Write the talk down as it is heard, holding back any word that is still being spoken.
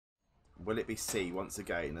Will it be C once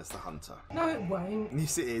again as the hunter? No, it won't.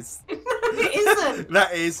 Yes, it is. It isn't.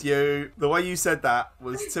 That is you. The way you said that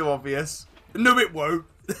was too obvious. No, it won't.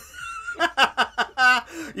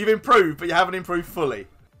 You've improved, but you haven't improved fully.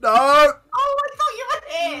 No! Oh, I thought you were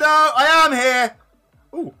here! No, I am here!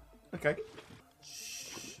 Ooh, okay.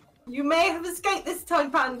 You may have escaped this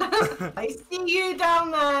time, Panda. I see you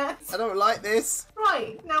down there. I don't like this.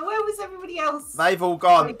 Right, now where was everybody else? They've all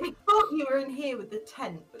gone. I thought you were in here with the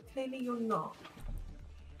tent, but clearly you're not.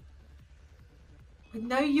 I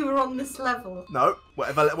know you were on this level. No,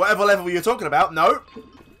 whatever level you're talking about, no.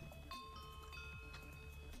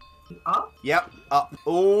 Up? Yep, up.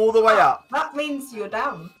 All the way up. That means you're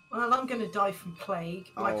down. Well, I'm going to die from plague,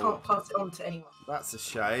 and I Oh. can't pass it on to anyone. That's a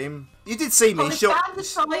shame. You did see me. On the stand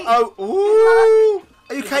side. Oh,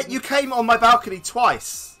 ooh! You came on my balcony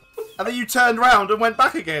twice, and then you turned round and went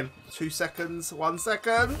back again. 2 seconds. 1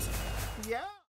 second.